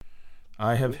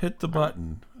I have hit the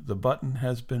button. The button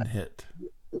has been hit.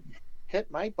 Hit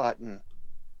my button.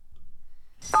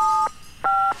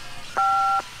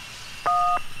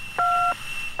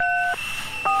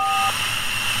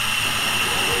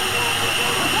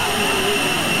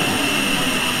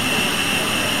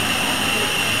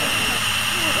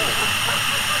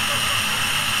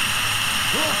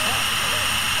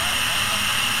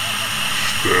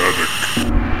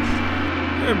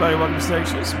 Hey everybody, welcome to Static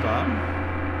Show. This is Bob.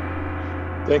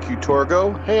 Thank you,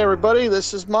 Torgo. Hey, everybody,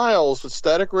 this is Miles with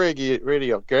Static Radio.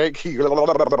 Radio.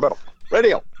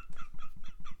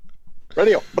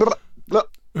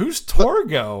 Who's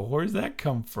Torgo? Where's that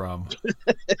come from?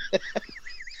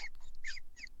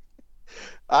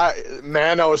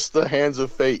 Manos, the Hands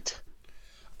of Fate.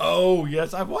 Oh,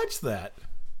 yes, I've watched that.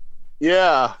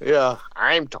 Yeah.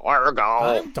 I'm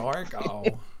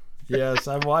Torgo. Yes,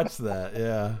 I've watched that,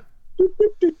 yeah.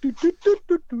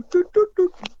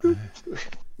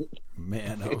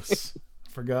 Manos.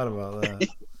 Forgot about that.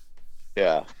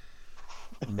 Yeah.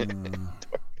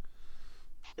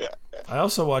 I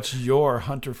also watched Your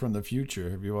Hunter from the Future.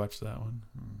 Have you watched that one?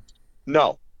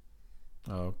 No.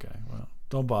 Oh, okay. Well,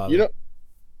 don't bother.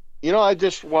 You know, I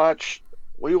just watched.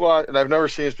 We watched, and I've never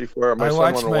seen this before. I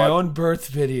watched my own birth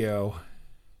video.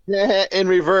 In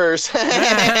reverse.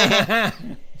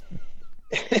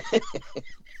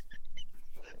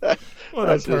 What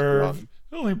a perv.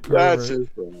 Only pervert.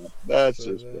 That's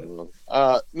just wrong.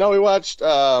 No, we watched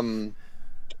Hellraiser.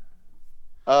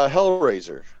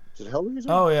 Is it Hellraiser?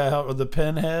 Oh yeah, the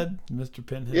Pinhead, Mr.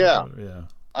 Pinhead. Yeah.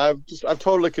 I'm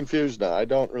totally confused now. I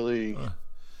don't really.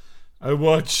 I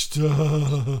watched.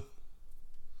 Yeah.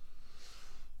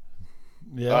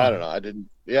 I don't know. I didn't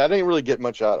really get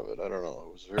much out of it. I don't know.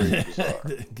 It was very bizarre.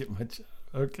 Didn't get much.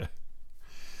 Okay.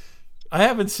 I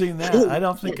haven't seen that. I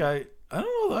don't know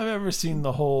if I've ever seen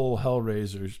the whole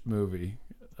Hellraiser movie.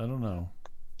 I don't know.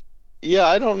 Yeah,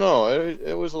 I don't know.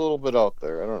 It was a little bit out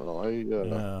there. I don't know.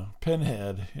 Yeah,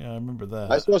 Pinhead. Yeah, I remember that.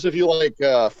 I suppose if you like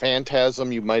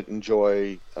Phantasm, you might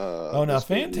enjoy. Now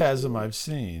Phantasm I've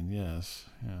seen. Yes.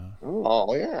 Yeah.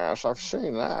 Oh yes, I've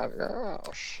seen that.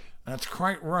 Yes. That's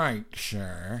quite right,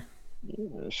 sir.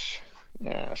 Yes.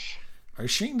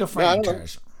 I've seen the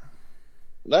Phantasm.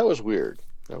 That was weird.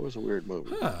 That was a weird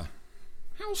movie. Huh.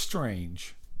 How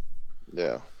strange.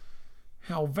 Yeah.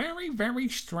 How very, very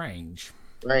strange.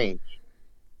 Strange.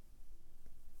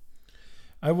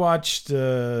 I watched,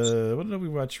 what did we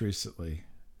watch recently?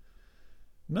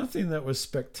 Nothing that was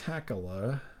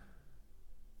spectacular.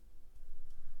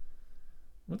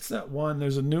 What's that one?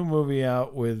 There's a new movie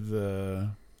out with,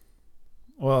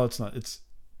 well, it's not,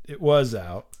 it was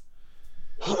out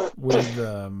with,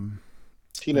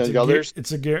 Tina Yothers?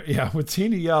 With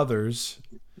Tina Yothers,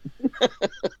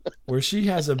 where she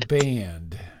has a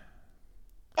band.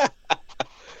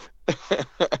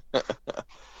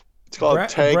 It's called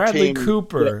Tag Bradley Team.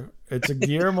 Cooper. It's a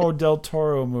Guillermo del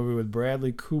Toro movie with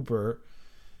Bradley Cooper.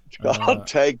 It's called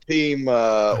Tag Team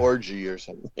Orgy or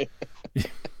something.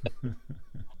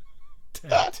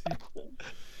 Tag Team.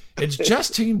 It's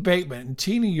Justine Bateman and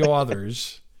Tina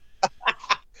Yothers.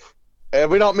 And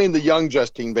we don't mean the young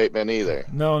Justine Bateman either.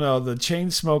 No, the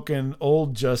chain-smoking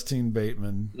old Justine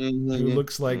Bateman, who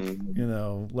looks like,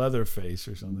 Leatherface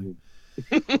or something.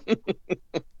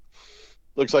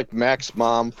 Looks like Mac's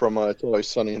mom from It's Always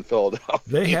Sunny in Philadelphia.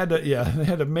 They had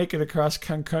to make it across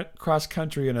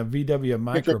country in a VW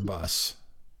microbus.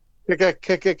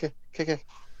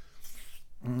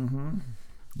 Mm-hmm.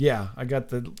 Yeah, I got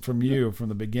that from you from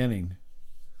the beginning.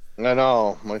 I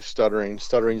know, my stuttering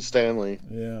Stanley.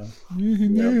 Yeah.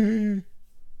 And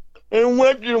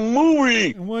what's your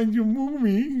movie?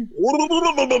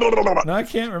 No, I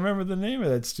can't remember the name of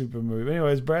that stupid movie. But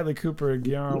anyways, Bradley Cooper and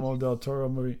Guillermo del Toro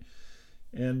movie.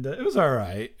 And it was all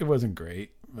right. It wasn't great,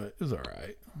 but it was all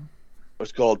right.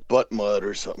 It's called Butt Mud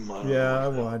or something. I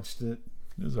watched it.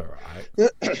 It was all right.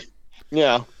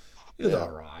 Yeah. It was all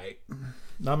right.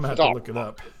 Now I'm going to have to look it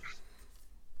up.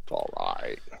 It's all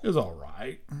right. It was all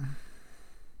right.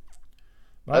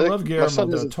 But I love Guillermo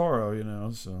del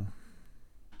Toro, so.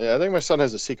 Yeah, I think my son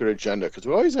has a secret agenda because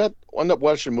we always end up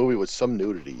watching a movie with some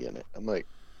nudity in it. I'm like,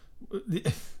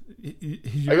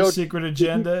 your secret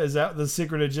agenda? Is that the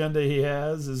secret agenda he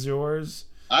has? Is yours?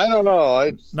 I don't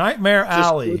know. Nightmare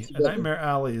Alley. Nightmare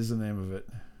Alley is the name of it.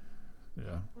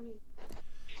 Yeah.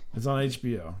 It's on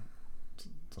HBO.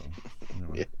 So,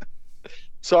 anyway. Yeah.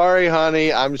 Sorry,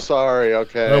 honey. I'm sorry.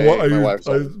 Okay.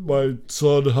 My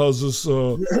son has this.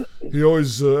 He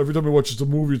always, every time he watches a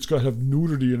movie, it's got to have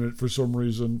nudity in it for some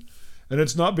reason. And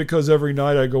it's not because every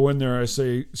night I go in there and I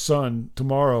say, son,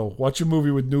 tomorrow, watch a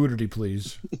movie with nudity,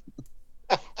 please.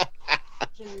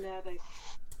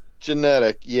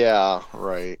 Genetic, yeah,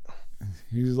 right.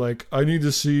 He's like, I need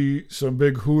to see some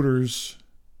big Hooters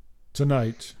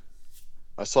tonight.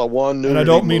 I saw one And I nudity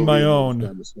don't mean my movie and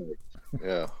it was own. by mistake.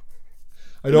 Yeah.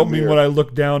 I In the don't mean when mirror. I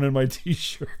look down in my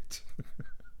t-shirt.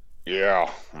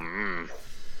 Yeah.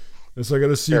 Yes, I got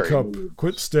a C Very cup. weird.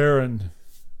 Quit staring.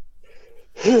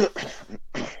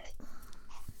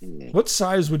 What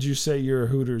size would you say your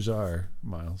Hooters are,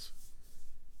 Miles?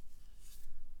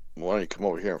 Why don't you come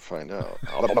over here and find out?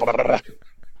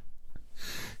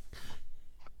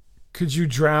 Could you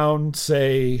drown,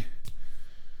 say,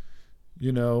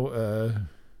 you know,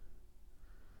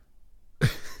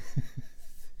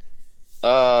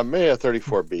 Maybe a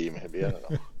 34B, maybe. I don't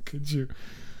know.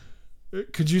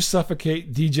 could you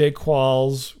suffocate DJ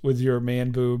Qualls with your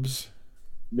man boobs?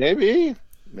 Maybe.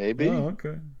 Oh,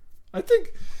 okay. I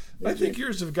think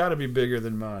yours have got to be bigger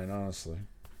than mine, honestly.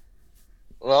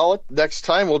 Well, next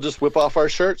time we'll just whip off our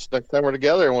shirts. Next time we're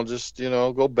together, and we'll just,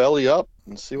 go belly up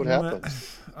and see what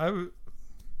happens.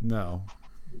 No.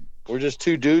 We're just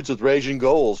two dudes with raging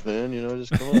goals, man.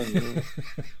 Just come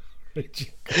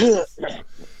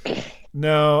on.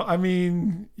 No, I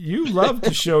mean, you love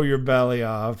to show your belly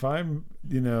off.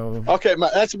 Okay,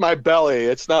 that's my belly.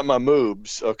 It's not my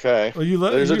moobs. Okay. Well,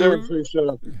 There's a difference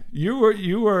between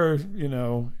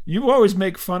you always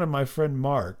make fun of my friend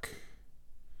Mark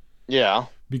Yeah.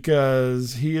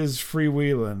 because he is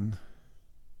freewheeling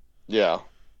Yeah.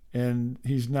 and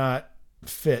he's not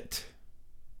fit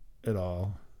at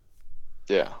all.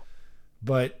 Yeah.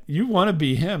 But you want to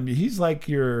be him. He's like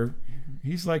your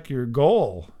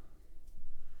goal.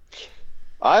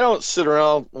 I don't sit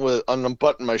around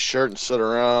unbutton my shirt and sit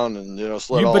around and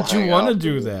just let it all But you hang want to out.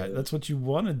 do that. That's what you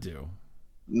want to do.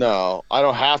 No, I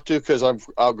don't have to because I've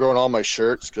outgrown all my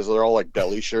shirts because they're all like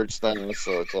belly shirts now,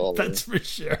 so it's all. That's for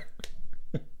sure.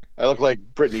 I look like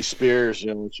Britney Spears,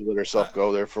 she let herself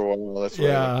go there for a while. That's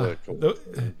what I look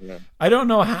like. Yeah. I don't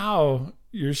know how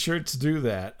your shirts do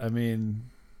that. I mean,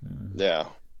 Yeah,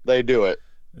 they do it.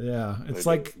 yeah, it's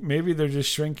like maybe they're just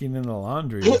shrinking in the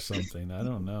laundry or something. I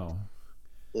don't know.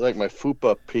 Like my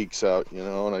fupa peeks out,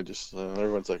 and I just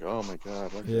everyone's like, "Oh my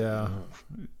god!" Yeah.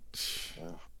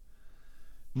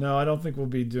 No, I don't think we'll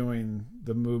be doing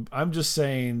the move. I'm just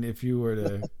saying, if you were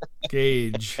to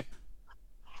gauge,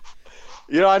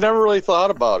 I never really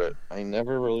thought about it. I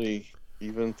never really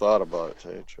even thought about it, to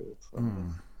tell you the truth.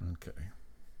 okay.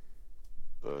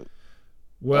 But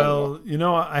Well,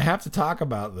 I have to talk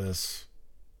about this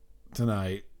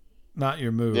tonight. Not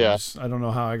your moves. Yeah. I don't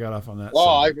know how I got off on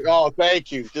that.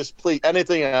 Thank you. Just please,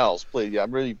 anything else, please. Yeah,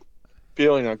 I'm really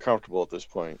feeling uncomfortable at this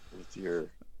point with your.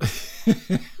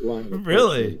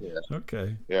 Really? Yeah.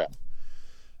 Okay. Yeah.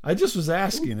 I just was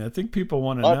asking. I think people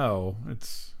want to know.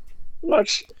 It's.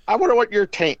 I wonder what your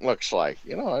taint looks like.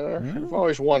 I've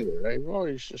always wondered. I've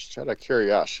always just had a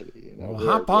curiosity. Well,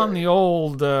 hop on the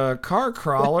old car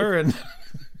crawler and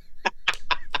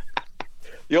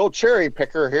the old cherry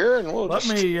picker here, and we'll let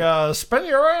me spin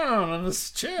you around on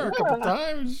this chair a couple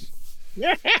times.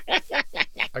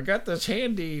 I got this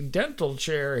handy dental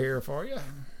chair here for you.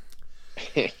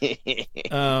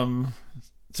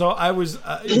 So I was,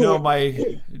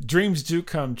 my dreams do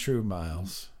come true,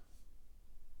 Miles.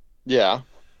 Yeah.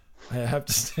 I have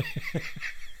to say.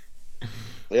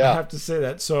 Yeah. I have to say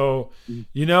that. So,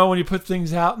 when you put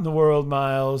things out in the world,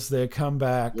 Miles, they come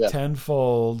back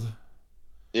tenfold.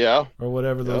 Yeah. Or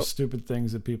whatever those stupid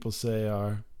things that people say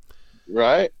are.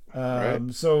 Right.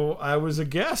 So I was a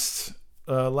guest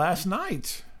last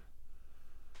night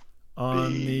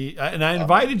on and I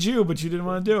invited you, but you didn't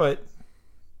want to do it.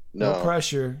 No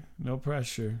pressure. No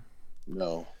pressure.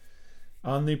 No.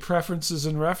 On the Preferences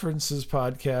and References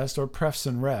podcast, or Prefs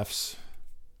and Refs,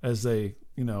 as they,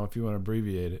 if you want to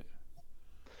abbreviate it.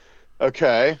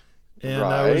 Okay. And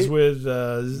I was with,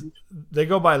 they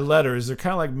go by letters. They're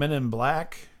kind of like Men in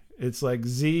Black. It's like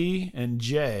Z and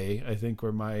J, I think,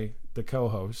 were the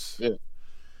co-hosts. Yeah.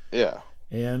 Yeah.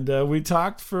 And we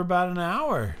talked for about an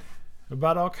hour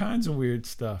about all kinds of weird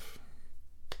stuff.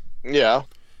 Yeah.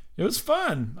 It was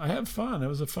fun. I had fun. It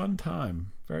was a fun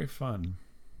time. Very fun.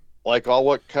 Like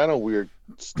what kind of weird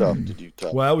stuff did you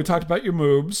talk? Well, we talked about your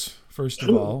moobs, first of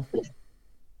all.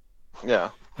 Yeah.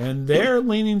 And they're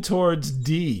leaning towards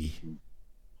D.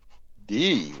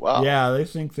 D. Wow. Yeah, they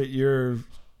think that you're,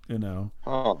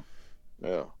 Oh.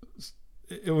 Yeah.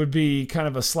 it would be kind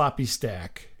of a sloppy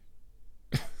stack.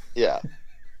 Yeah.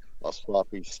 A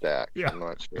sloppy stack. Yeah. I'm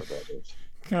not sure what that is.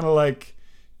 Kind of like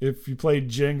if you played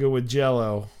Jenga with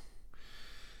Jello.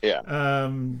 Yeah.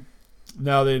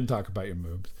 No, they didn't talk about your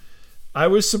moves.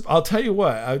 I'll tell you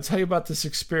what. I'll tell you about this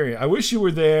experience. I wish you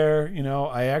were there.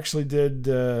 I actually did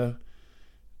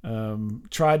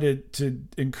tried to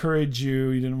encourage you.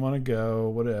 You didn't want to go,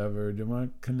 whatever. Didn't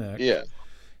want to connect. Yeah.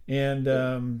 And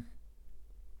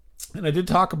I did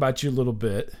talk about you a little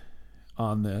bit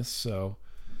on this, so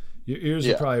your ears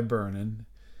are probably burning.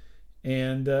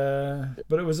 And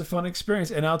but it was a fun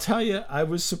experience, and I'll tell you, I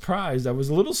was surprised. I was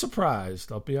a little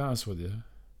surprised. I'll be honest with you.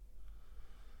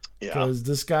 Yeah. Because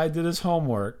this guy did his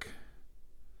homework.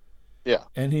 Yeah.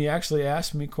 And he actually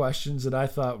asked me questions that I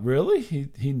thought, really?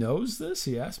 He knows this?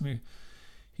 He asked me,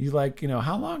 he's like,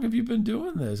 how long have you been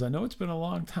doing this? I know it's been a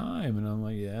long time. And I'm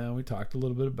like, yeah, we talked a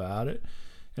little bit about it.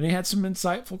 And he had some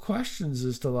insightful questions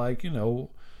as to like,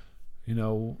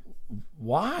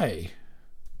 why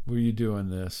were you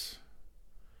doing this?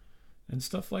 And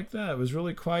stuff like that. It was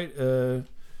really quite, it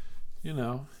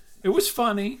was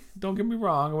funny. Don't get me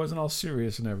wrong. It wasn't all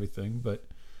serious and everything, but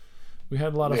we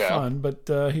had a lot of fun. But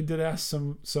he did ask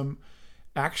some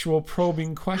actual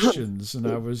probing questions, and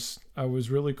I was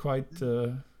really quite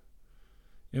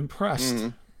impressed. Mm-hmm.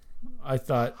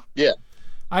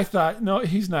 I thought, no,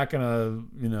 he's not gonna,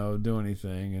 do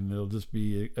anything, and it'll just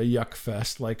be a yuck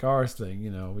fest like our thing.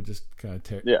 We just kind of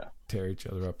tear each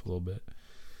other up a little bit.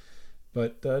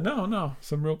 But no,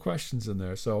 some real questions in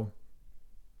there. So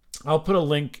I'll put a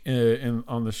link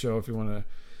on the show if you want to.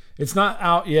 It's not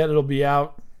out yet. It'll be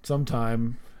out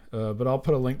sometime, but I'll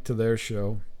put a link to their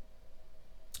show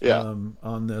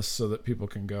on this so that people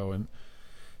can go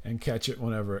and catch it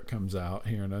whenever it comes out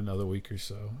here in another week or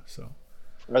so. So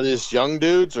are these young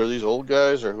dudes or are these old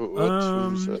guys or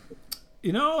who's it?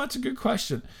 That's a good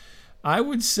question. I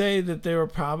would say that they were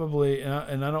probably,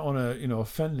 and I don't want to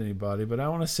offend anybody, but I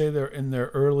want to say they're in their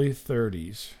early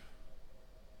 30s.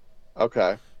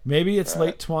 Okay. Maybe it's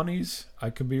late 20s.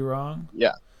 I could be wrong.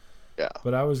 Yeah. Yeah.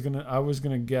 But I was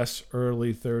gonna guess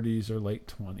early 30s or late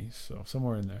 20s, so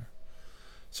somewhere in there.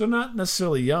 So not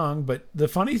necessarily young, but the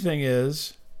funny thing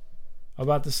is,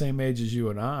 about the same age as you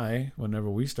and I whenever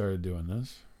we started doing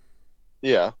this.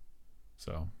 Yeah.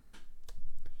 So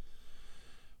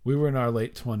we were in our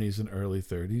late 20s and early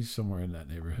 30s, somewhere in that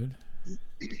neighborhood.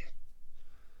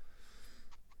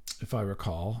 If I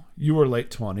recall, you were late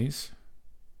 20s.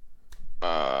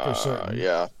 For certain.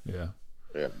 Yeah. Yeah.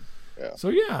 Yeah. Yeah. So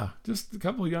yeah, just a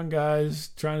couple of young guys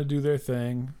trying to do their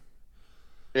thing.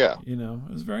 Yeah. It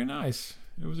was very nice.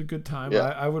 It was a good time. Yeah.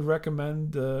 I would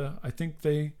recommend. I think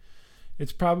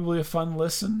it's probably a fun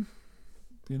listen.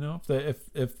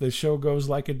 If the show goes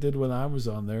like it did when I was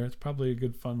on there, it's probably a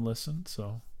good fun listen.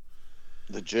 So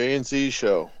the J&Z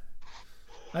show.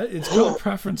 It's called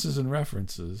Preferences and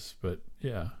References, but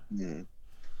yeah. Mm.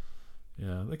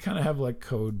 Yeah, they kind of have like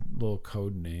little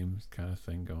code names kind of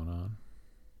thing going on.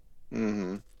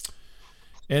 Mm-hmm.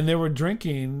 And they were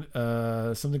drinking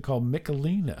something called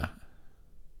Michelina,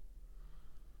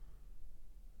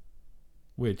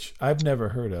 which I've never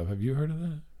heard of. Have you heard of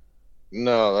that?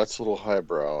 No, that's a little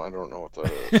highbrow. I don't know what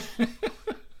that is.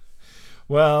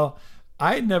 Well,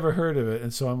 I had never heard of it,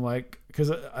 and so I'm like,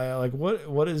 because I like,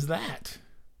 what is that?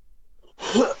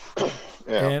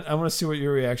 Yeah. And I want to see what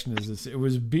your reaction is. It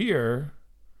was beer.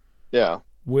 Yeah.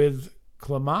 With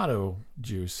Clamato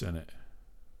juice in it.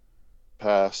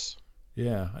 Pass.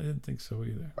 Yeah, I didn't think so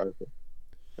either. Okay.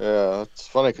 Yeah, it's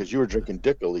funny because you were drinking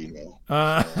Dickolino.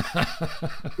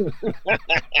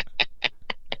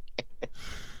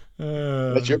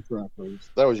 That's your preference.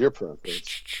 That was your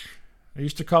preference. They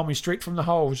used to call me straight from the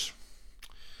hose.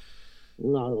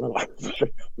 No.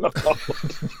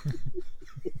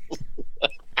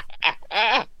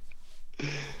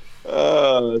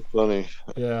 Oh, that's funny.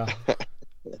 Yeah.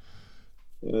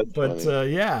 That's but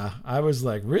funny. Yeah, I was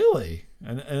like, really?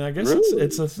 And I guess Really?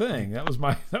 it's a thing. That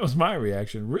was my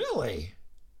reaction. Really?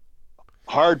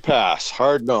 Hard pass.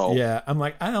 Hard no. Yeah, I'm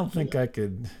like, I don't think I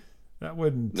could. That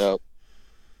wouldn't. No.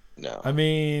 I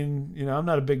mean, I'm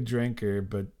not a big drinker,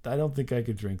 but I don't think I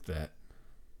could drink that.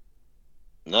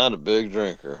 Not a big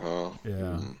drinker, huh?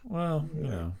 Yeah. Well,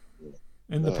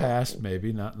 in the past,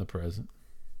 maybe, not in the present.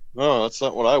 No, that's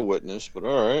not what I witnessed, but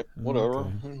all right,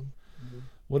 whatever. Okay.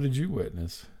 What did you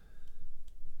witness?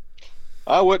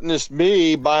 I witnessed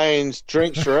me buying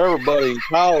drinks for everybody in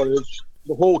college.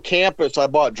 The whole campus I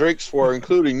bought drinks for,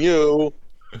 including you.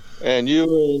 And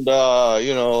you and,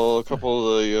 a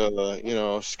couple of the,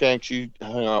 skanks you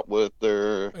hung out with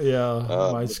there. Yeah,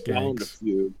 my down skanks. to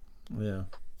few. Yeah.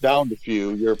 Down to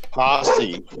few. Your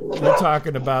posse. You're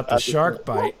talking about the shark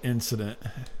bite incident.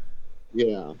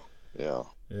 Yeah. Yeah.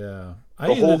 Yeah. The I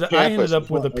whole ended campus up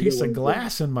with a was piece of everyone-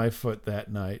 glass in my foot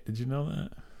that night. Did you know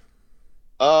that?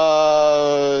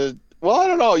 Well, I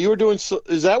don't know. You were doing.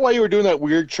 Is that why you were doing that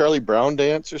weird Charlie Brown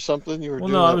dance or something? You were. Well,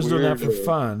 doing no, I that was doing that for weird,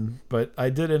 fun, but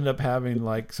I did end up having,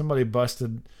 like, somebody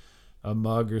busted a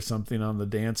mug or something on the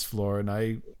dance floor, and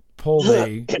I pulled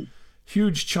a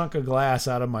huge chunk of glass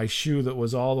out of my shoe that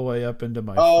was all the way up into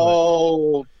my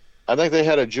foot. I think they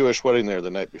had a Jewish wedding there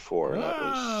the night before. And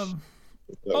that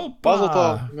was no,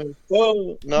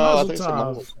 I think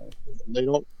it's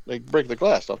they break the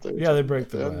glass, don't they? Yeah, they break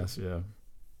the glass, yeah.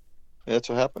 That's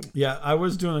what happened. Yeah, I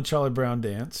was doing a Charlie Brown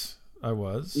dance. I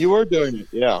was. You were doing it,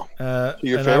 yeah.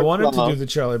 And I wanted to do the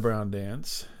Charlie Brown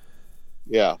dance.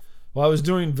 Yeah. Well, I was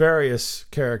doing various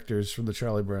characters from the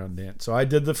Charlie Brown dance. So I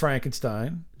did the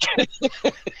Frankenstein.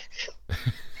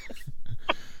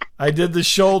 I did the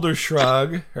shoulder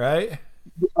shrug, right?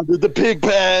 I did the pig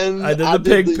pen. I did the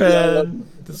pig pen.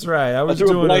 That's right. I was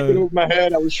doing a blanket over my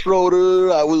head. I was Schroeder.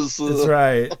 That's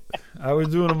right. I was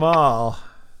doing them all.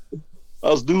 I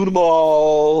was doing them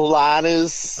all.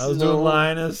 Linus. I was doing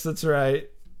Linus. That's right.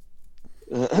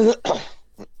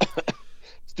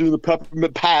 Doing the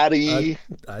peppermint patty.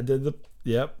 I did the.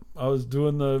 Yep. I was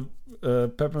doing the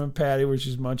peppermint patty where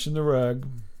she's munching the rug.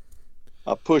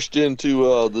 I pushed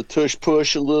into the tush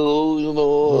push a little, A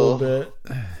little bit.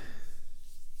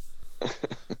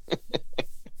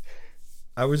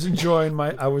 I was enjoying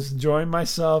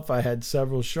myself. I had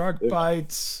several shark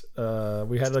bites.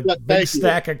 We had a big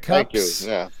stack of cups. Thank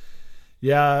you. Yeah.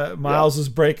 Yeah, Miles was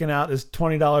breaking out his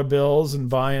 $20 bills and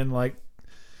buying like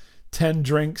 10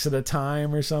 drinks at a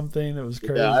time or something. It was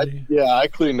crazy. I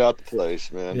cleaned out the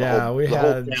place, man. Yeah, the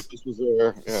whole campus was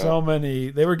there. Yeah. So many.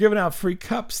 They were giving out free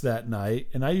cups that night,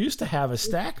 and I used to have a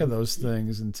stack of those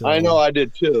things until. I know, I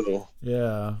did too.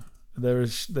 Yeah,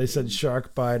 they said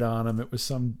shark bite on them. It was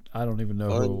some, I don't even know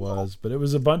who it was, but it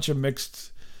was a bunch of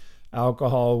mixed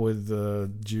alcohol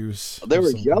with juice. They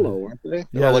were yellow, weren't they?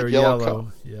 They were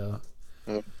yellow. Yeah.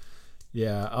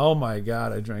 Yeah. Oh my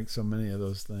God, I drank so many of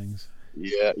those things.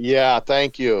 Yeah.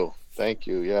 Thank you.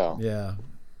 Yeah. Yeah.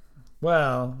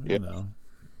 Well, you know,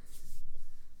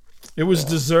 it was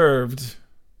deserved.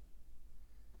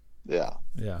 Yeah.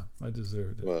 Yeah, I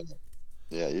deserved it. Well,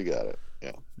 yeah, you got it.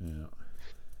 Yeah.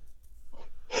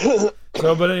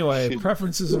 So, but anyway,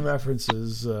 preferences and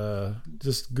references.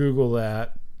 Just Google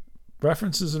that,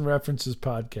 References and References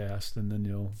podcast, and then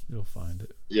you'll find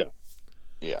it. Yeah.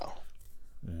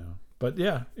 But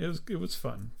yeah, it was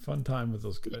fun time with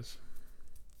those guys.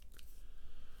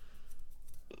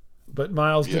 But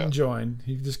Miles didn't join.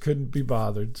 He just couldn't be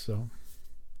bothered. So.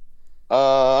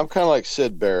 I'm kind of like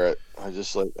Sid Barrett. I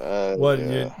just like.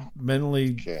 You're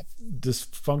mentally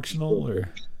dysfunctional,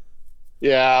 or?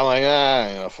 Yeah, I'm like,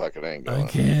 fuck it, I ain't going. I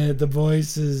can't. The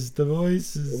voices.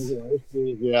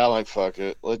 Yeah, I'm like, fuck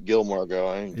it. Let Gilmore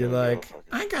go. You're like,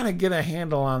 I gotta get a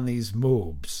handle on these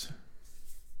moves.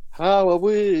 How I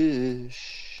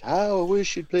wish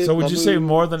you'd play. So would you say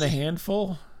more than a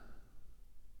handful?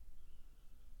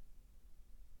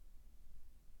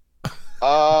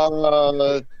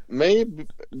 Maybe.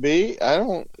 I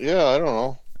don't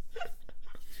know.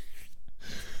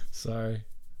 Sorry.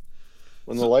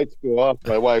 When the lights go off,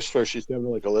 my wife's first. She's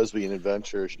having like a lesbian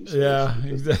adventure.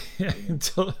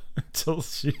 Until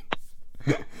she.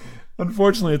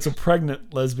 Unfortunately, it's a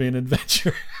pregnant lesbian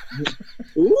adventure.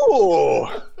 Ooh.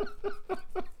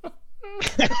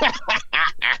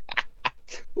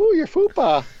 Ooh, your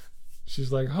fupa.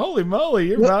 She's like, holy moly,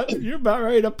 you're about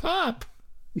ready to pop.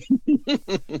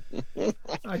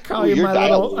 I call you my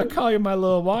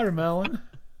little watermelon.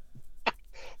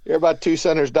 You're about 2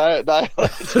 centers diet.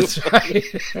 That's right.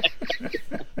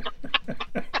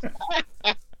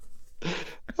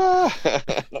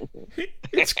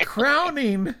 It's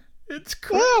crowning.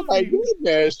 Oh my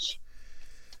goodness!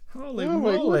 Holy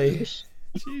moly!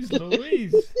 Jeez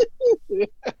Louise!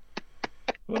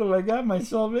 What have I got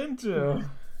myself into?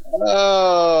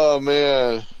 Oh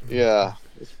man, yeah.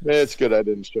 It's good I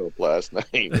didn't show up last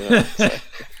night.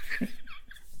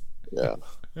 Yeah.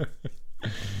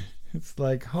 It's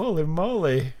like, holy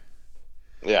moly.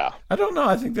 Yeah. I don't know.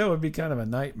 I think that would be kind of a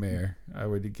nightmare, I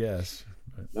would guess.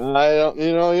 But... I don't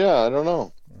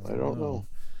know.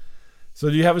 So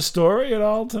do you have a story at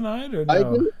all tonight, or no? I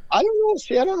don't know.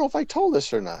 See, I don't know if I told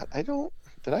this or not. Did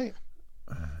I?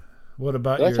 What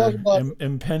about your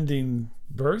impending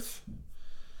birth?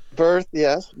 Birth,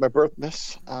 yes. My birth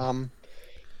miss.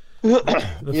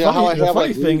 The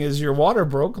funny thing is your water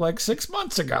broke like 6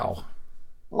 months ago.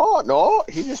 Oh, no.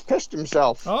 He just pissed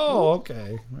himself. Oh,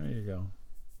 okay. There you go.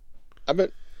 I've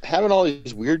been having all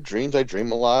these weird dreams. I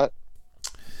dream a lot.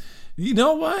 You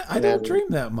know what? I don't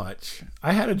dream that much.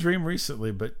 I had a dream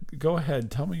recently, but go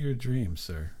ahead. Tell me your dream,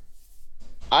 sir.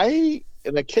 And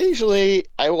occasionally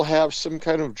I will have some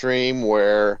kind of dream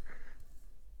where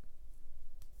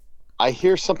I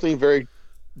hear something very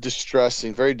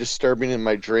distressing, very disturbing in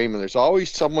my dream, and there's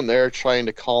always someone there trying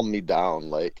to calm me down.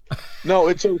 Like, no,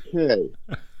 it's okay.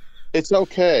 It's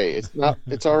okay. It's not.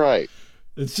 It's all right.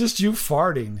 It's just you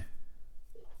farting.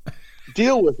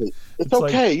 Deal with it. It's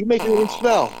okay. Like, you make it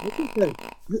smell. It's okay.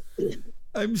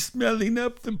 I'm smelling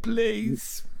up the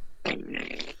place.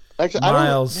 Actually,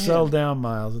 Miles, settle down,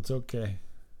 Miles. It's okay.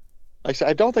 Actually,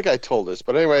 I don't think I told this,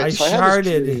 but anyway, I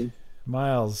sharted,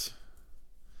 Miles.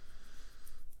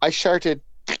 I sharted.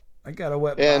 I got a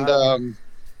wet and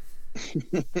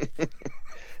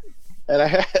and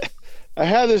I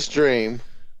had this dream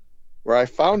where I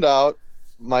found out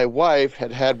my wife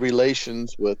had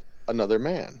relations with another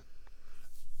man.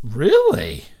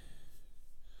 Really?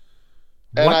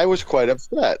 And what? I was quite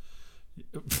upset.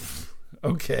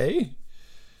 Okay.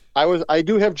 I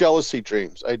do have jealousy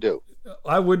dreams. I do.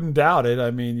 I wouldn't doubt it.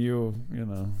 I mean, you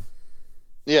know.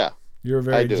 Yeah. You're a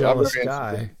very jealous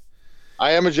guy.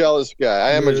 I am a jealous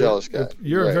guy.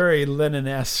 You're very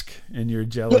Lennon-esque in your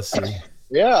jealousy.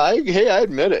 Yeah, I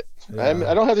admit it. Yeah.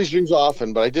 I don't have these dreams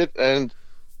often, but I did, and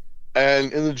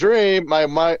in the dream, my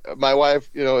wife,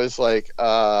 you know, is like,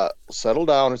 settle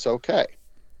down, it's okay.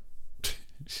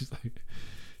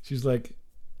 She's like,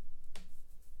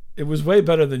 it was way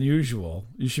better than usual.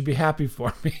 You should be happy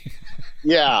for me.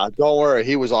 Yeah, don't worry.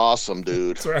 He was awesome,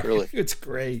 dude. That's right. Really, it's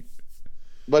great.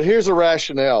 But here's a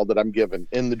rationale that I'm given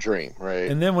in the dream, right?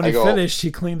 And then when he finished,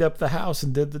 he cleaned up the house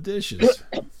and did the dishes.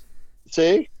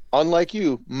 See? Unlike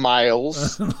you,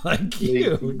 Miles. Unlike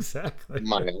you, exactly.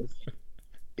 Miles.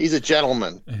 He's a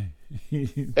gentleman. And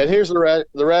here's the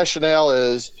rationale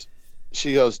is,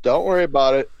 she goes, don't worry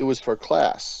about it. It was for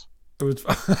class. It was.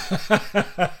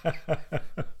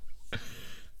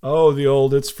 Oh, the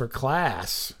old it's for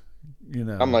class. You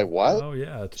know. I'm like, what? Oh,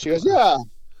 yeah. She goes, yeah.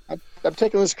 I'm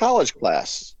taking this college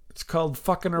class. It's called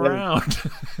fucking around.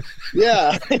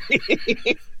 Yeah.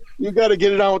 You got to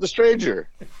get it on with a stranger.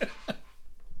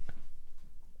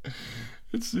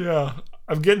 Yeah.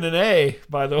 I'm getting an A,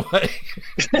 by the way.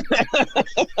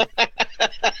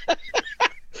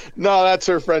 No, that's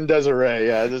her friend Desiree.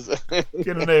 Yeah.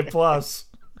 Get an A+.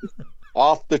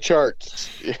 Off the charts.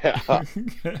 Yeah.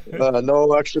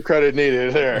 No extra credit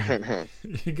needed there.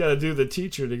 You got to do the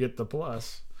teacher to get the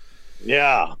plus.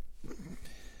 Yeah.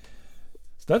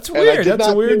 That's weird. That's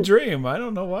a weird dream. I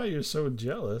don't know why you're so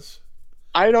jealous.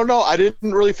 I don't know. I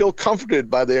didn't really feel comforted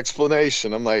by the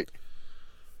explanation. I'm like,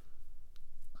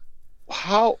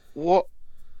 how?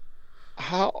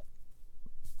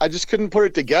 I just couldn't put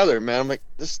it together, man. I'm like,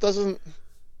 this doesn't.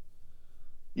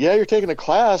 Yeah, you're taking a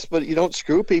class, but you don't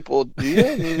screw people, do you?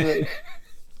 I mean,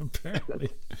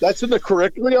 apparently. That's in the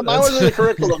curriculum. I was in the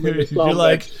curriculum.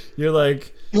 You're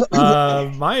like,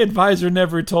 my advisor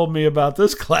never told me about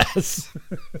this class.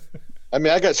 I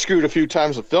mean, I got screwed a few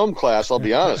times in film class, I'll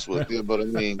be honest with you, but I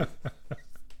mean,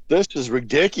 this is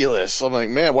ridiculous. I'm like,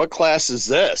 man, what class is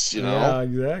this? You know? Yeah,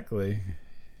 exactly.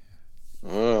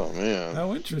 Oh man,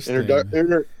 how interesting.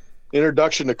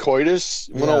 Introduction to Coitus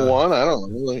 101. I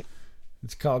don't know. Like,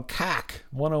 it's called CAC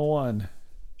 101.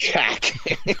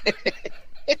 CAC.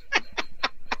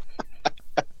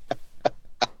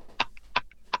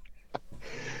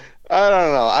 I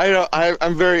don't know.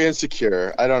 I'm very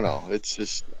insecure. I don't know. It's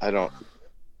just I'm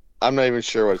not even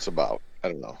sure what it's about. I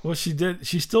don't know. Well,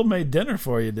 she still made dinner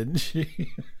for you, didn't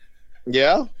she?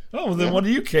 Yeah. Oh, well, then what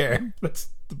do you care? That's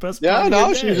the best part.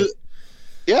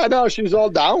 Yeah, no, she was all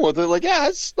down with it. Like, yeah,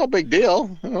 it's no big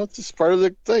deal. You know, it's just part of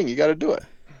the thing. You got to do it.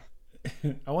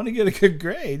 I want to get a good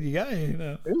grade. You got to, you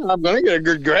know. Yeah, I'm going to get a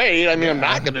good grade. I mean, I'm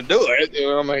not going to do it. You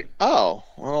know, I'm like, oh,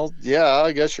 well, yeah,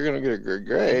 I guess you're going to get a good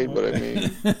grade. But I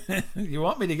mean, you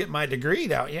want me to get my degree,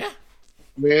 don't you? I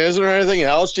mean, is there anything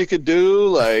else you could do?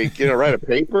 Like, you know, write a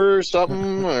paper or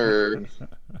something? Or.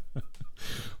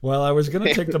 Well, I was going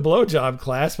to take the blowjob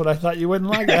class, but I thought you wouldn't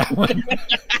like that one.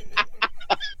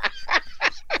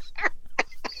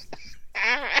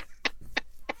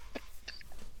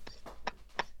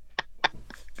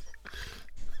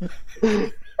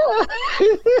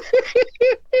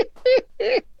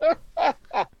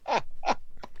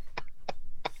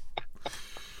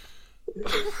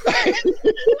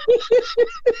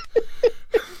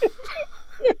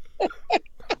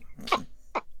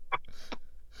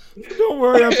 Don't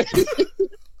worry, I'm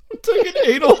taking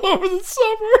anal over the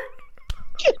summer.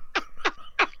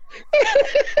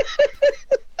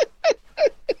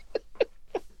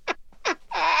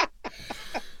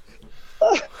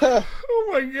 Oh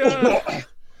my god.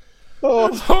 Oh.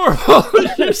 That's horrible.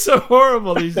 You're so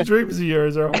horrible. These dreams of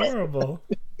yours are horrible.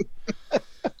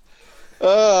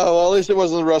 Well, at least it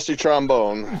wasn't the rusty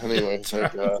trombone. Anyway,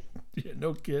 yeah,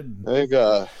 no kidding. I think,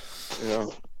 you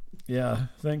know, Yeah,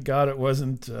 thank God it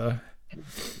wasn't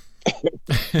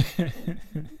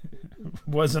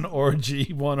wasn't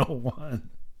Orgy 101.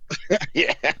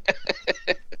 Yeah.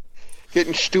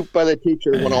 Getting stooped by the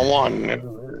teacher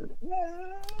 101.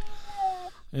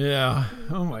 Yeah.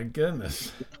 Oh my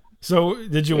goodness. So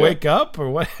did you wake up or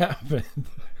what happened?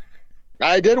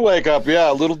 I did wake up,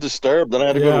 a little disturbed. Then I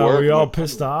had to go to work. Were you all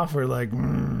pissed off or like?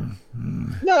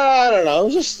 No, I don't know.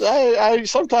 Just I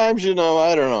sometimes, I don't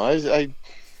know. I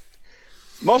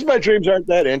most of my dreams aren't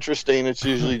that interesting. It's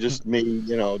usually just me,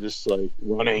 just like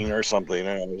running or something.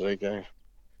 I was like,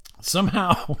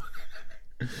 somehow,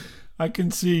 I can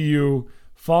see you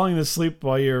falling asleep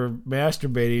while you're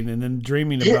masturbating and then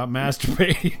dreaming about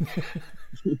masturbating.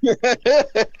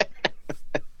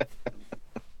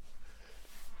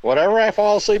 Whatever I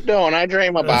fall asleep doing, I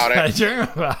dream about it. I dream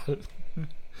about it.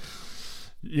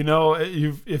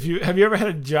 Have you ever had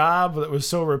a job that was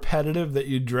so repetitive that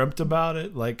you dreamt about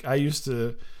it? Like I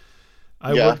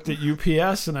worked at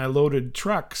UPS and I loaded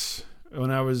trucks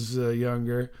when I was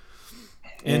younger.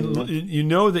 And that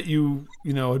you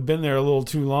had been there a little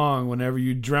too long whenever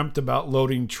you dreamt about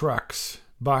loading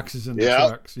boxes into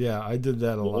trucks. Yeah, I did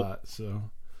that a lot. So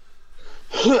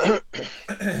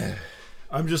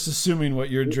I'm just assuming what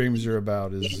your dreams are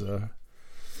about is.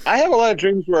 I have a lot of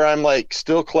dreams where I'm like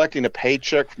still collecting a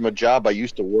paycheck from a job I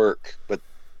used to work, but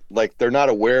like they're not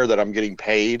aware that I'm getting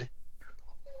paid.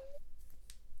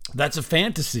 That's a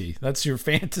fantasy. That's your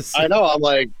fantasy. I know. I'm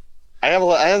like, I have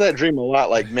that dream a lot.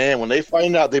 Like, man, when they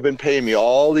find out they've been paying me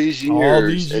all these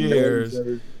years,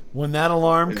 when that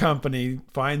alarm company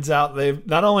finds out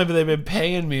not only have they been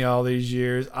paying me all these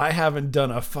years, I haven't done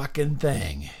a fucking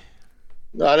thing.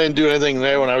 I didn't do anything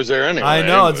there when I was there anyway. I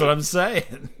know, that's what I'm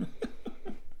saying.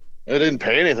 I didn't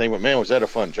pay anything, but man, was that a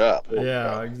fun job.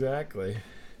 Yeah, exactly.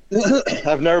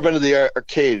 I've never been to the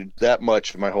arcade that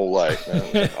much in my whole life.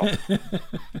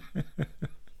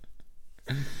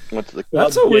 Went to the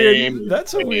club game.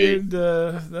 That's a weird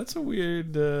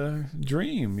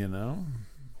dream,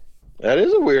 That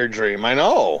is a weird dream, I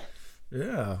know.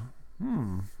 Yeah.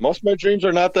 Most of my dreams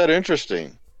are not that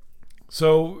interesting.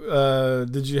 So,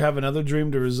 did you have another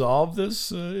dream to resolve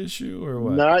this issue or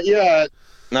what? Not yet.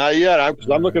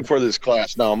 I'm looking for this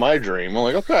class now. My dream. I'm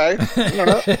like, okay.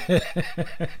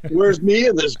 Where's me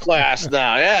in this class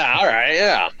now? Yeah, all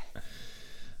right,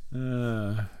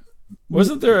 yeah.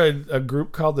 Wasn't there a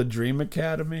group called the Dream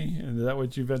Academy? Is that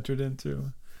what you've entered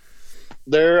into?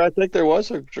 I think there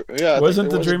was a. Yeah. Wasn't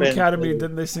the Dream Academy?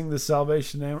 Didn't they sing the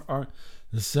Salvation Army?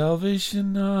 The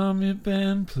Salvation Army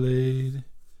band played.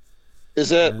 Is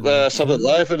that something?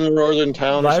 Life in a Northern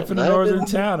Town? Life in a Northern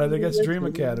Town. I think that's Dream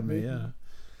Academy. Yeah.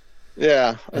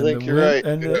 Yeah, I think you're right.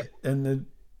 And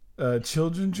the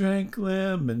children drank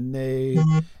lemonade,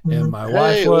 and my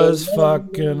wife was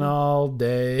fucking all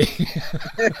day.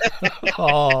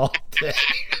 All day.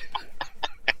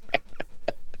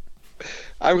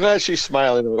 I'm glad she's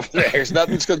smiling over there.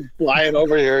 Nothing's flying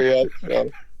over here yet.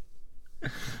 So.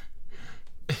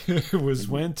 It was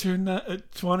winter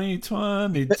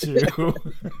 2022.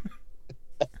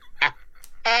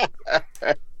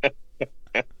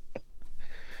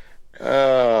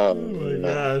 Oh my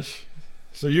gosh!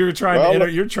 So you're trying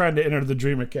to enter the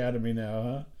Dream Academy now,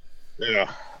 huh?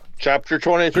 Yeah. Chapter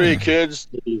 23, kids.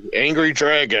 The Angry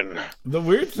Dragon. The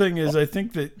weird thing is, I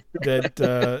think that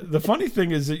the funny thing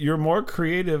is that you're more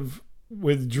creative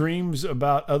with dreams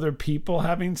about other people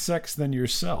having sex than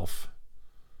yourself.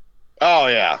 Oh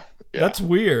yeah. That's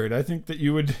weird. I think that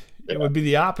it would be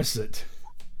the opposite.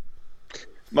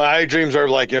 My dreams are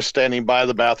like just standing by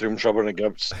the bathroom, shoving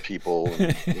against people.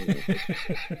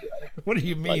 What do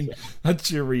you mean?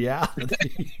 That's your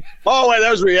reality. Oh, wait,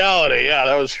 that was reality. Yeah,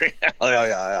 that was reality.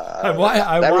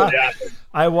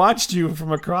 I watched you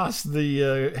from across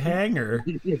the hangar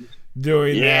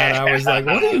doing that. I was like,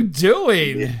 what are you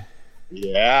doing?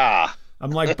 Yeah.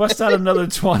 I'm like, bust out another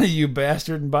 20, you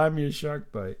bastard, and buy me a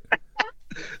shark bite.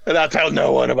 And I'll tell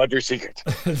no one about your secret.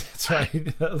 That's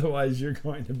right. Otherwise, you're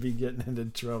going to be getting into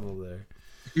trouble there.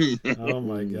 Oh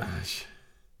my gosh.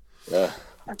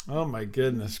 Oh my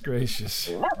goodness gracious.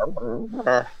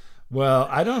 Well,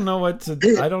 I don't know what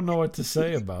to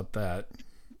say about that.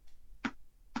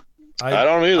 I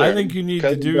don't either. I think you need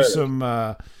to do some.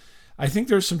 I think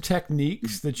there's some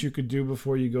techniques that you could do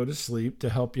before you go to sleep to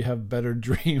help you have better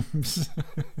dreams.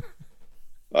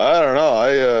 I don't know.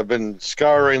 I've been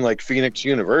scouring like Phoenix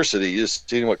University, just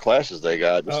seeing what classes they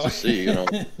got, just to see,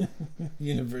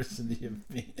 University of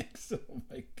Phoenix. Oh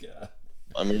my god.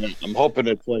 I mean, I'm hoping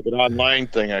it's like an online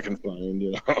thing I can find,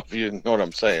 if you know what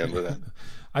I'm saying. But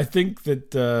I think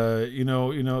that there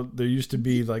used to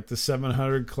be like the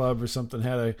 700 Club or something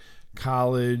had a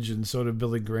college, and so did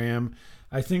Billy Graham.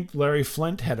 I think Larry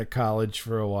Flint had a college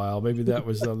for a while. Maybe that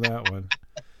was on that one.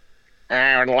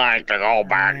 I would like to go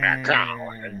back to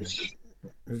college.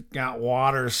 We've got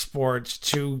Water Sports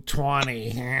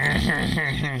 220.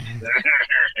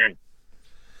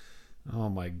 Oh,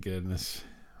 my goodness.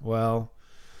 Well,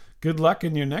 good luck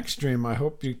in your next dream. I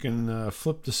hope you can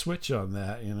flip the switch on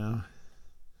that, you know.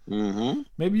 Mm-hmm.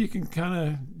 Maybe you can kind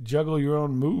of juggle your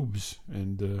own moves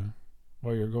and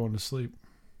while you're going to sleep.